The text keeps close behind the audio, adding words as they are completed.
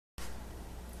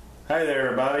Hey there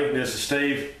everybody, this is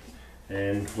Steve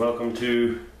and welcome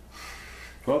to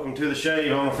the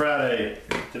shave on a Friday.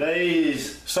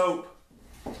 Today's soap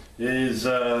is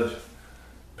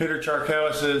Peter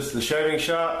Charcalis' The Shaving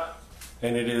Shop,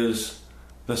 and it is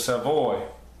the Savoy.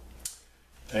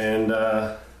 And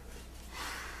I'm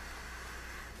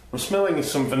smelling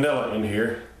some vanilla in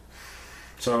here,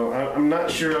 so I'm not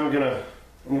sure I'm gonna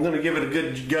give it a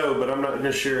good go, but I'm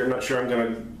not sure I'm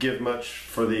gonna give much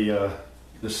for the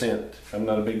scent. I'm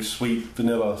not a big sweet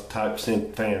vanilla type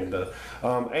scent fan though.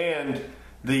 And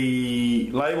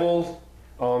the label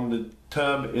on the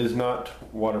tub is not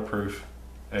waterproof,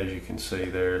 as you can see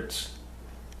there. It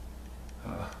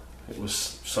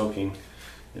was soaking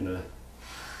in the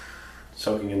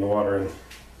water, and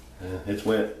it's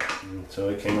wet, and so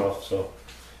it came off. So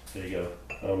there you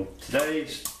go.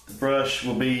 Today's brush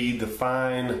will be the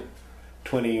fine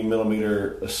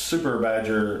 20mm Super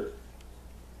Badger,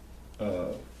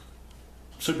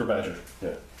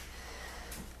 yeah.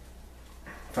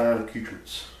 Fine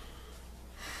Accoutrements.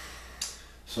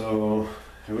 So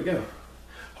here we go.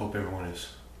 Hope everyone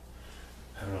is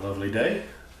having a lovely day,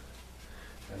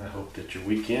 and I hope that your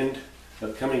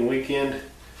upcoming weekend,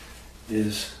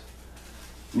 is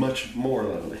much more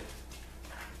lovely.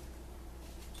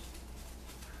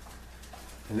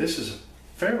 And this is a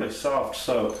fairly soft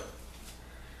soap,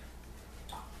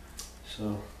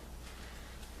 so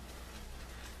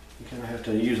you kind of have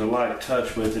to use a light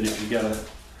touch with it if you've got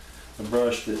a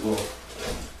brush that will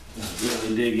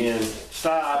really dig in.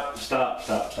 Stop.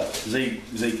 Zeke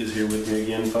is here with me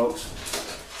again,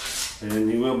 folks. And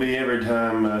he will be every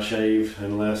time I shave,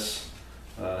 unless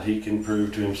he can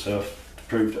prove to us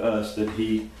that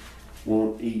he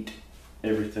won't eat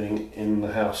everything in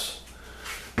the house.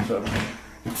 So, wet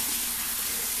my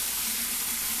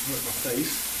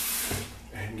face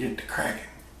and get to cracking.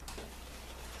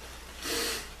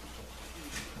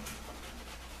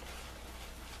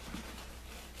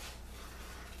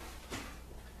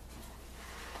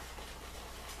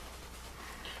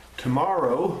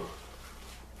 Tomorrow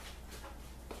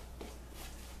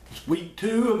is week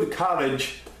 2 of the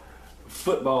college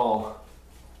football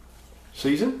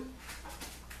season,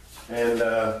 and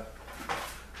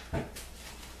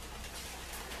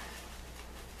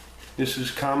this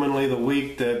is commonly the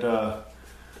week that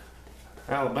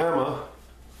Alabama,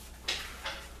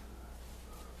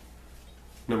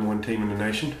 #1 team in the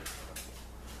nation,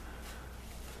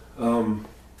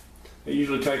 they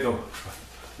usually take a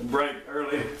break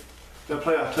early. They'll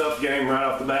play a tough game right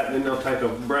off the bat, and then they'll take a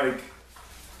break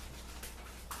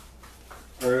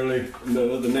early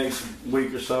the next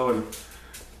week or so. And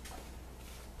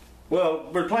well,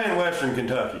 we're playing Western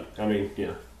Kentucky. I mean,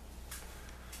 yeah.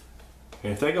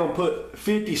 And if they're gonna put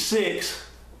 56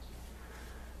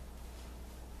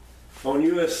 on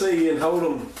USC and hold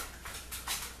them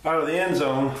out of the end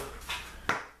zone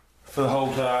for the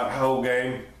whole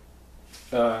game,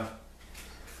 yeah,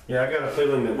 I got a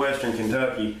feeling that Western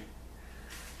Kentucky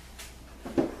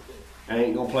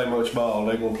ain't gonna play much ball.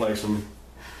 They're gonna play some,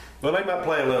 well, they might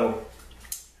play a little.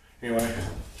 Anyway,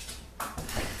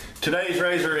 today's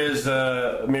razor is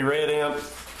my red Imp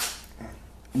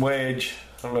Wedge.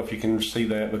 I don't know if you can see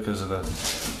that because of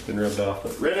it's been rubbed off,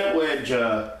 but red Imp Wedge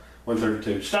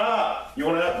 132. Stop! You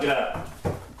want it up? Get out.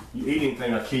 You eat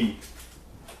anything I keep.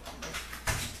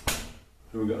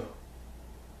 Here we go.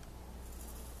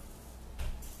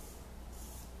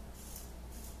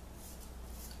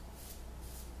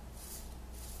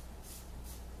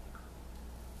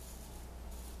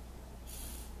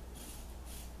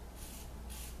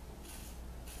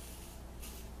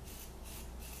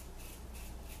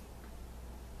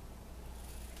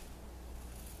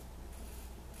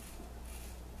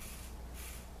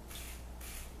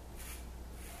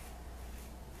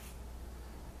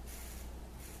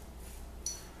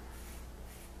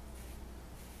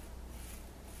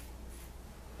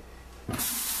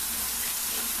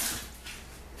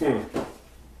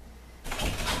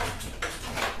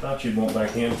 Thought you'd want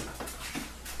back in.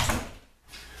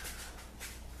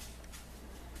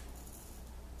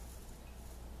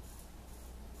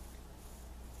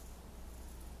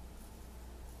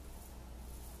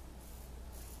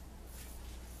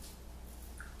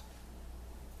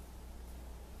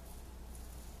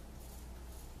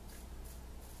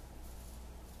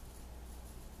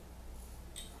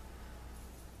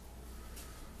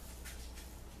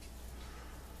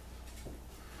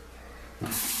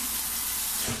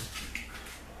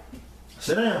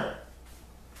 Sit down.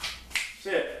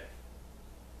 Sit.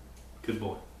 Good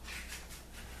boy.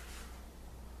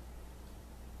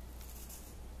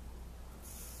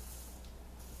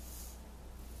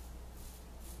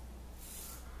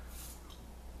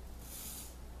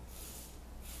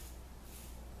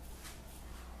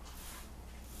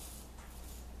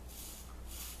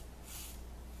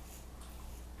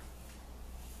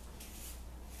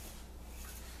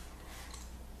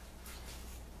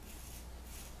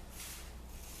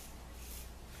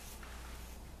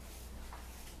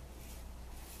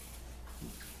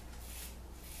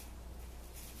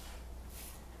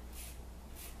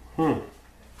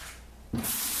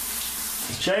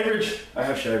 Shaverage. I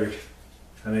have shaverage.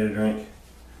 I need a drink.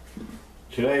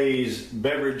 Today's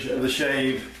beverage of the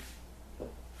shave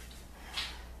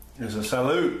is a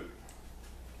salute.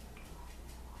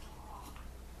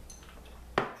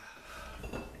 The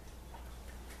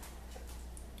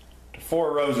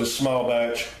Four Roses small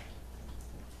batch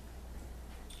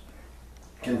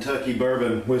Kentucky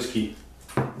bourbon whiskey.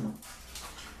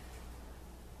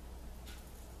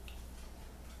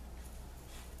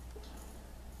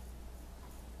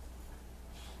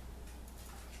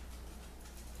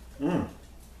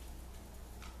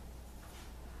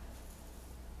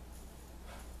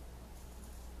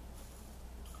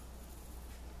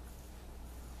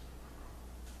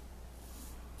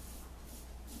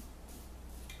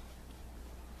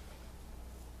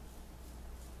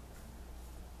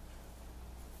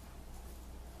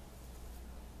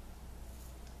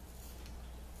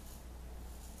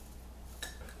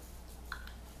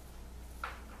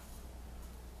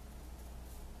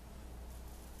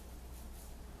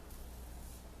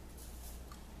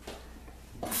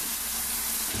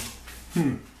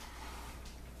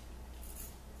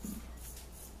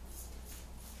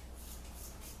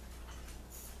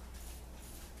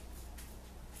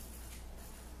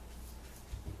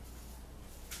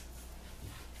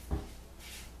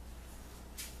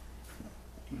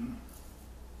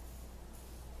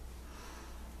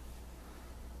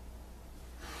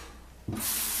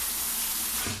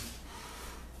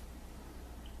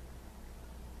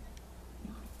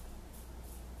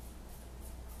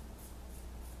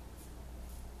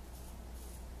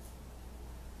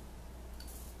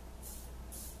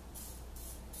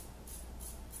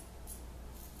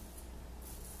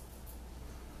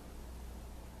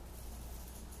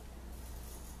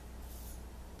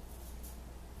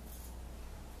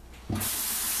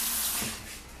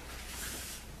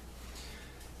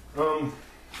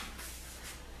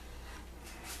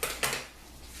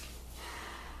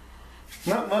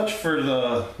 Not much for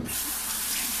the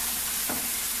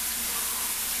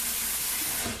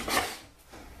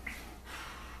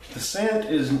scent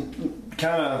is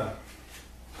kind of,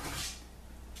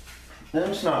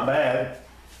 it's not bad.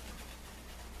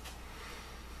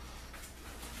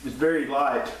 It's very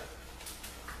light,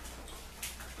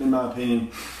 in my opinion.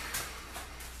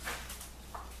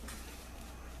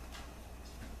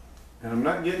 And I'm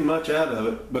not getting much out of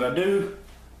it, but I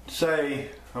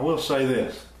will say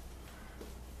this.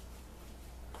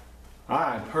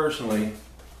 I personally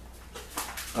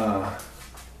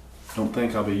don't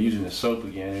think I'll be using this soap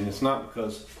again, and it's not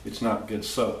because it's not good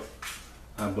soap.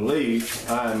 I believe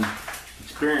I'm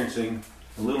experiencing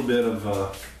a little bit of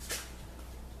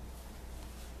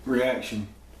reaction,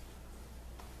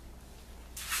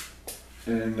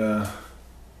 and I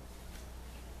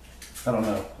don't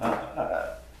know.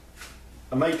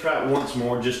 I may try it once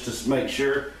more just to make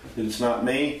sure that it's not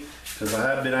me, because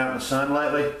I have been out in the sun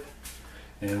lately,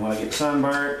 and when I get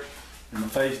sunburnt and my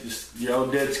face just, your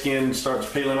old dead skin starts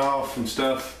peeling off and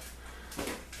stuff,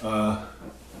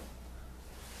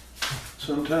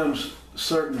 sometimes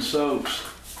certain soaps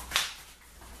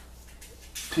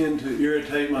tend to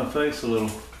irritate my face a little.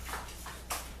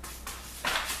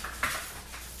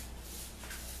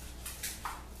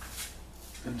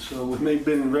 And so with me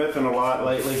been reffing a lot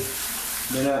lately,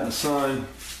 been out in the sun,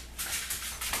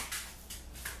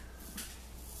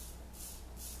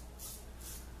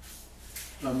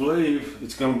 I believe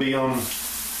it's going to be on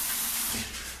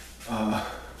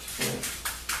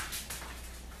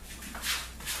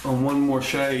one more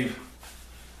shave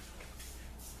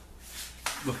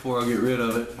before I get rid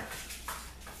of it.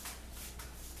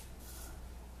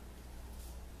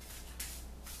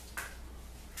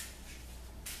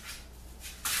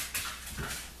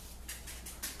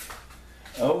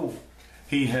 Oh,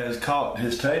 he has caught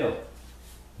his tail.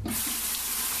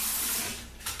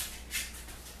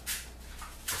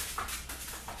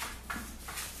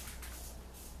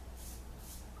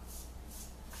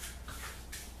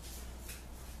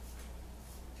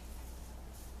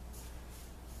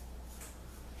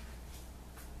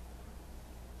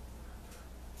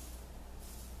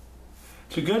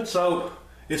 It's a good soap.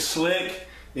 It's slick.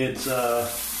 It's got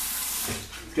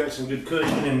some good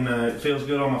cushion, and it feels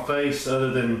good on my face,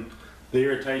 other than the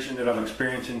irritation that I'm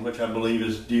experiencing, which I believe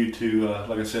is due to,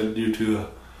 like I said, due to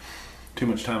too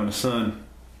much time in the sun.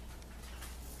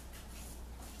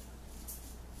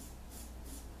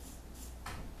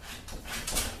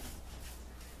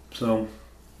 So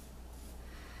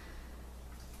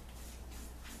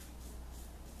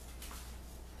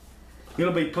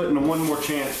it'll be put in a one more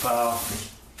chance pile.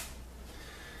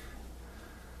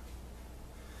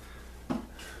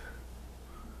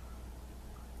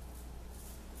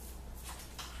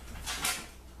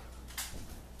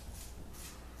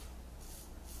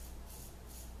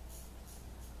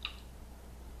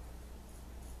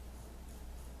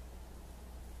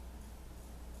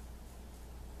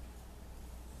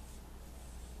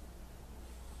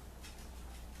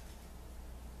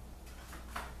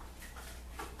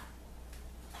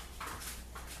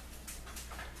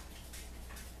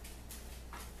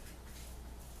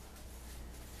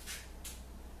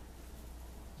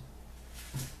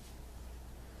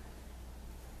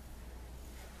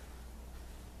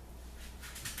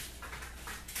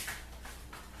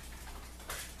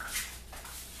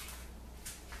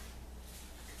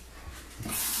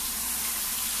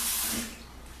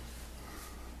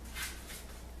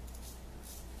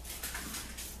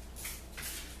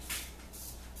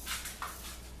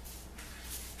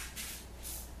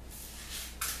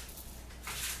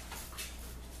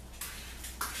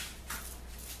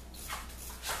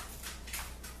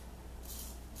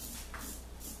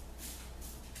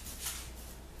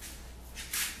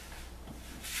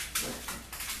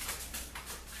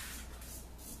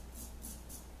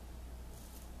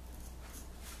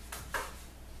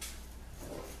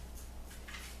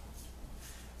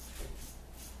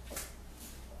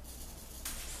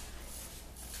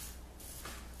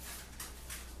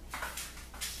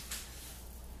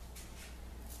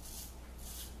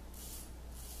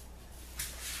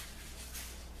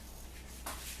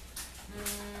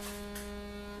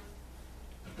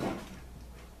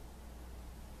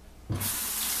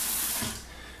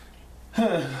 I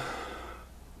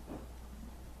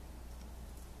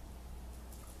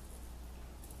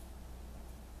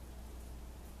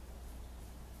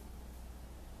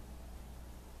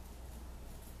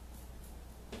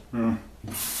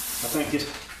think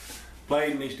this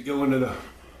blade needs to go into the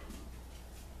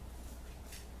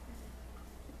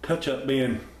touch-up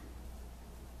bin.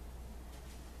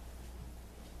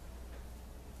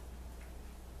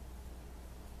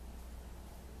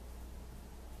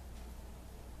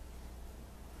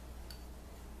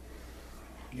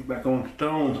 Get back on the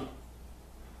stones.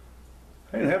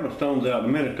 I ain't having stones out in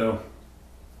a minute though.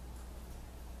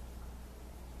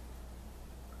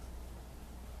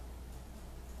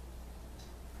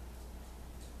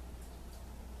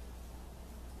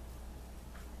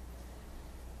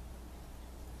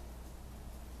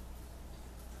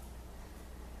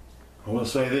 I will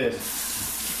say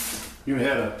this, you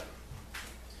had a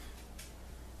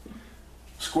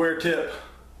square tip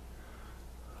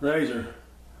razor,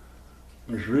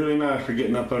 it's really nice for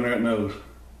getting up under that nose.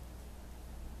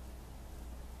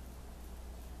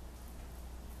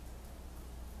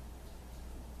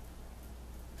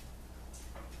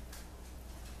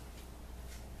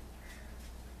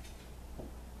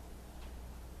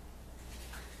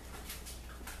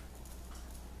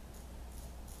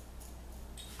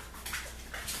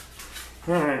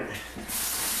 Alright,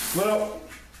 well,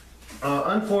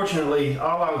 unfortunately,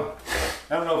 I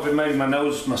don't know if it maybe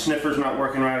my sniffer's not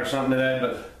working right or something today,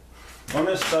 but on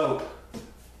this soap,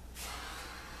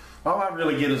 all I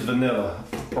really get is vanilla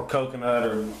or coconut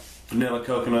or vanilla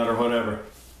coconut or whatever.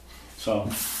 So,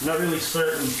 I'm not really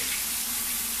certain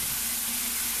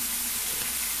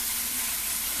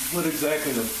what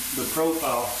exactly the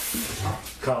profile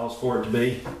calls for it to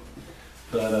be,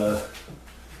 but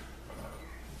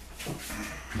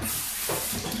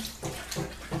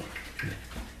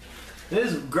it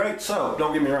is great soap,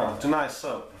 don't get me wrong, it's a nice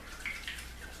soap.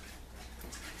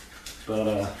 But I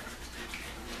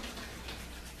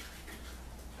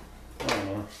don't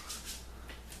know.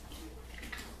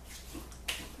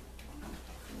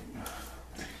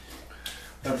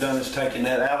 What I've done is taken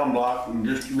that alum block and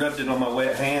just rubbed it on my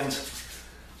wet hands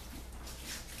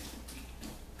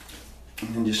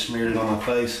and then just smeared it on my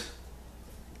face.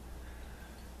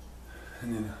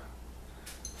 And then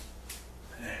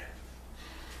there.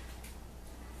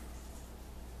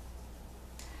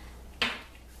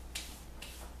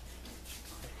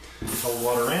 Cold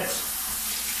water rinse.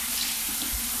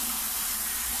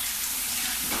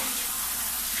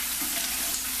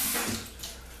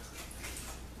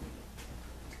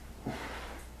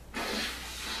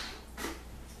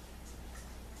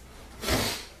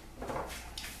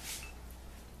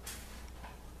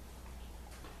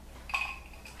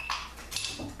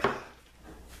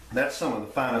 That's some of the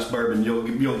finest bourbon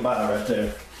you'll buy right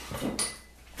there.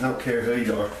 I don't care who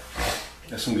you are.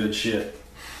 That's some good shit.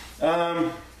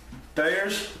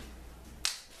 Thayers.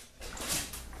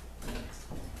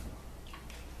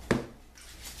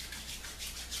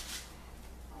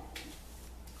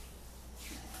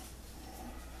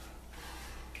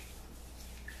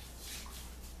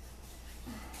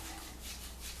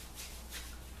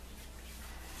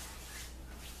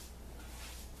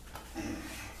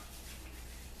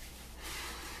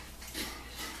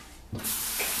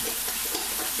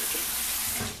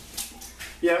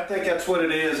 Yeah, I think that's what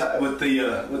it is with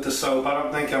the soap. I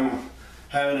don't think I'm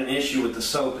having an issue with the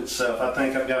soap itself. I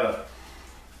think I've got a,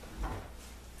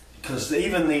 because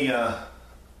even the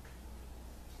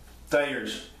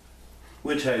Thayer's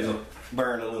witch hazel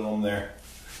burned a little on there,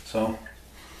 so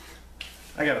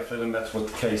I got a feeling that's what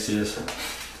the case is.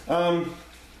 I'm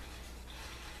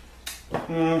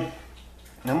gonna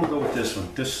go with this one.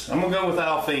 I'm gonna go with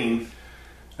Alphine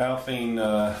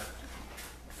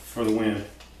for the win.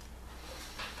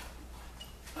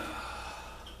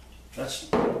 That's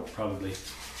probably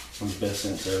some of the best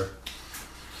scents ever.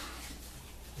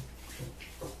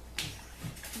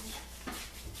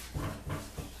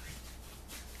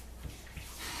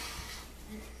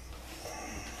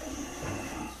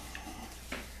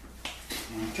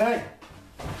 Okay.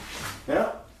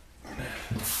 Well,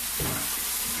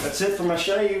 that's it for my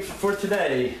shave for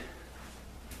today.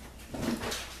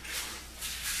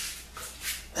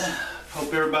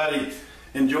 Hope everybody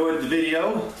enjoyed the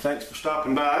video. Thanks for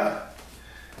stopping by.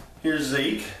 Here's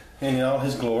Zeke in all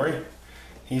his glory.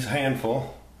 He's a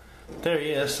handful. There he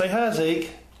is. Say hi,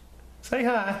 Zeke. Say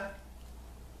hi.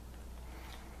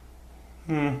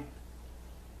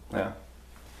 Yeah.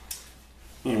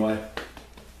 Anyway.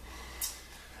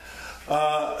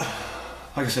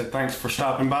 Like I said, thanks for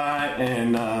stopping by,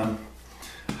 and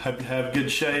hope you have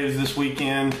good shaves this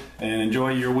weekend and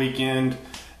enjoy your weekend.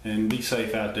 and be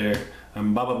safe out there.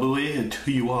 I'm Baba Booey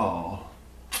to you all.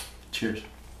 Cheers.